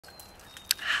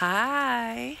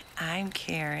Hi, I'm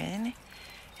Karen,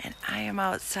 and I am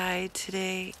outside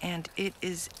today, and it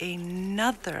is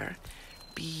another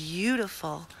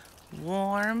beautiful,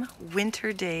 warm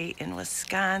winter day in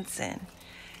Wisconsin.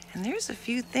 And there's a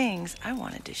few things I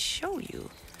wanted to show you.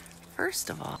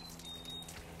 First of all,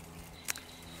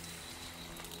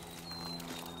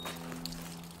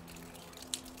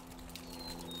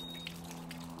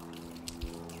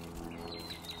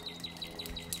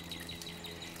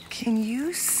 can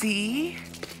you see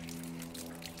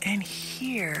and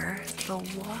hear the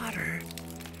water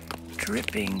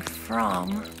dripping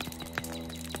from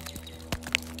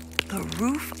the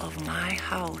roof of my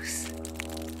house?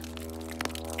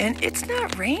 And it's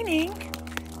not raining.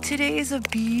 Today is a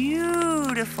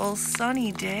beautiful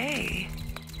sunny day.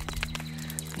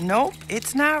 Nope,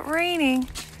 it's not raining.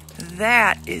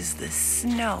 That is the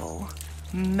snow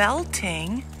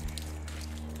melting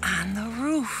on the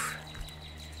roof.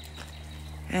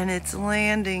 And it's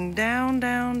landing down,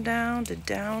 down, down to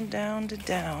down, down to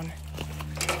down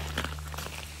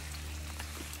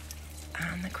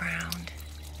on the ground.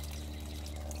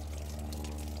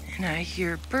 And I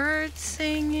hear birds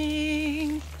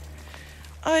singing.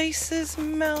 Ice is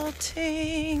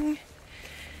melting.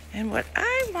 And what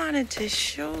I wanted to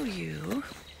show you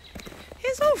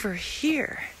is over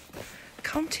here.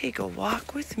 Come take a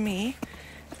walk with me.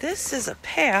 This is a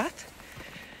path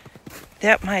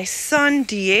that my son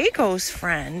Diego's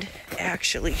friend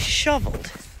actually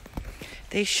shoveled.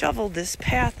 They shoveled this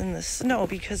path in the snow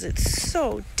because it's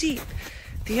so deep.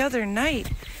 The other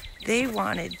night, they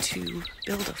wanted to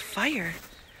build a fire.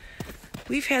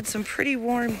 We've had some pretty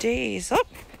warm days. Oh,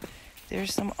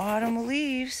 there's some autumn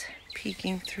leaves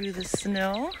peeking through the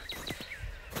snow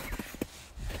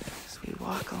as we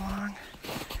walk along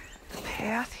the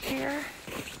path here.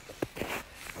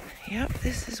 Yep,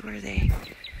 this is where they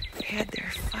had their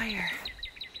fire.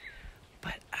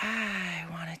 But I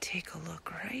want to take a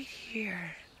look right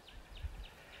here.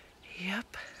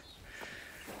 Yep.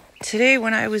 Today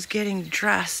when I was getting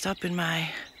dressed up in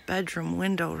my bedroom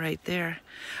window right there,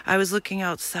 I was looking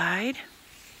outside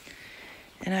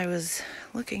and I was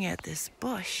looking at this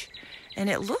bush, and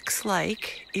it looks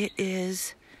like it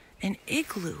is an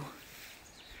igloo.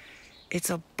 It's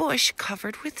a bush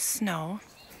covered with snow,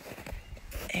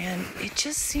 and it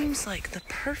just seems like the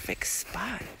perfect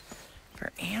spot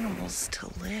for animals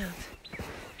to live.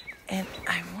 And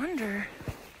I wonder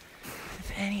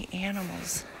if any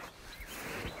animals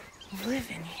live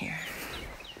in here.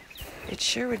 It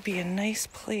sure would be a nice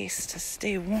place to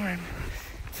stay warm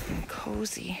and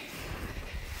cozy.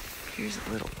 Here's a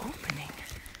little opening.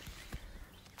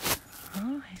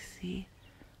 Oh, I see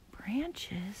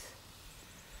branches.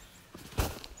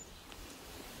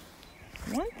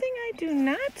 One thing I do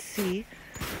not see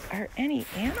are any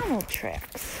animal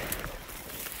tracks.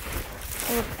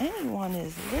 So if anyone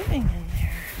is living in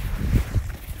there,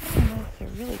 I don't know if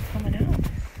they're really coming out.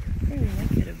 Maybe we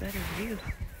might get a better view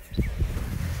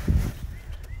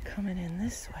coming in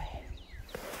this way.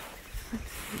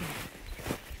 Let's see.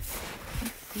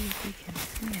 Let's see if we can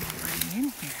see anybody in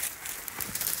here.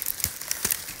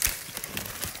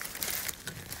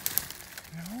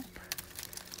 Nope.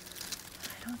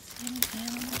 I don't see any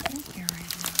animals in here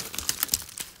right now.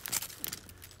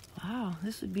 Wow,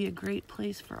 this would be a great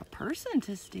place for a person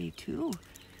to stay too,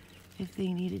 if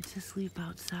they needed to sleep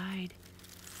outside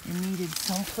and needed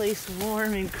someplace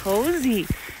warm and cozy.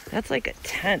 That's like a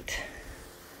tent.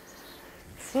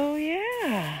 So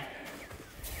yeah,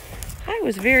 I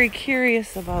was very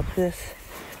curious about this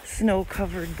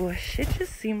snow-covered bush. It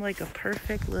just seemed like a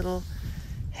perfect little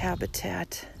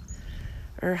habitat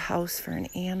or house for an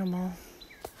animal.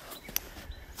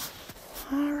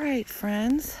 All right,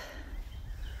 friends.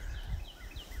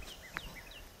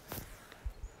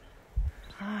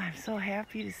 Oh, I'm so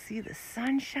happy to see the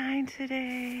sunshine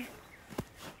today.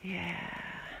 Yeah.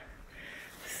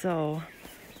 So,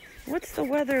 what's the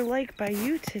weather like by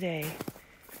you today?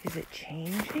 Is it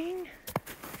changing?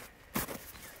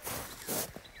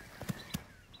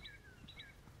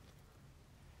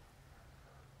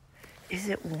 Is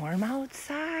it warm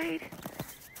outside?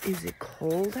 Is it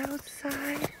cold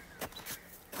outside?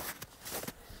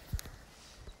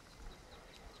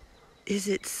 Is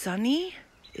it sunny?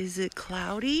 Is it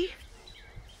cloudy?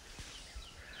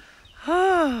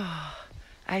 Oh,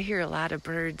 I hear a lot of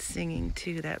birds singing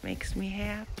too. That makes me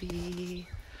happy.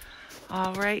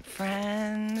 All right,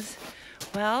 friends.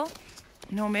 Well,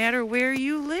 no matter where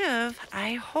you live,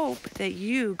 I hope that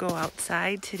you go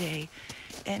outside today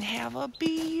and have a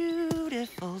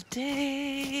beautiful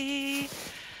day.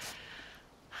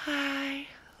 I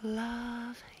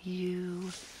love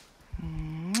you.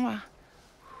 Mwah.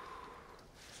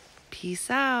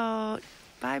 Peace out.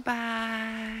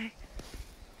 Bye-bye.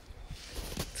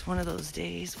 It's one of those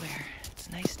days where it's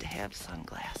nice to have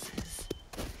sunglasses.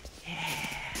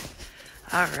 Yeah.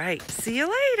 All right. See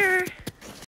you later.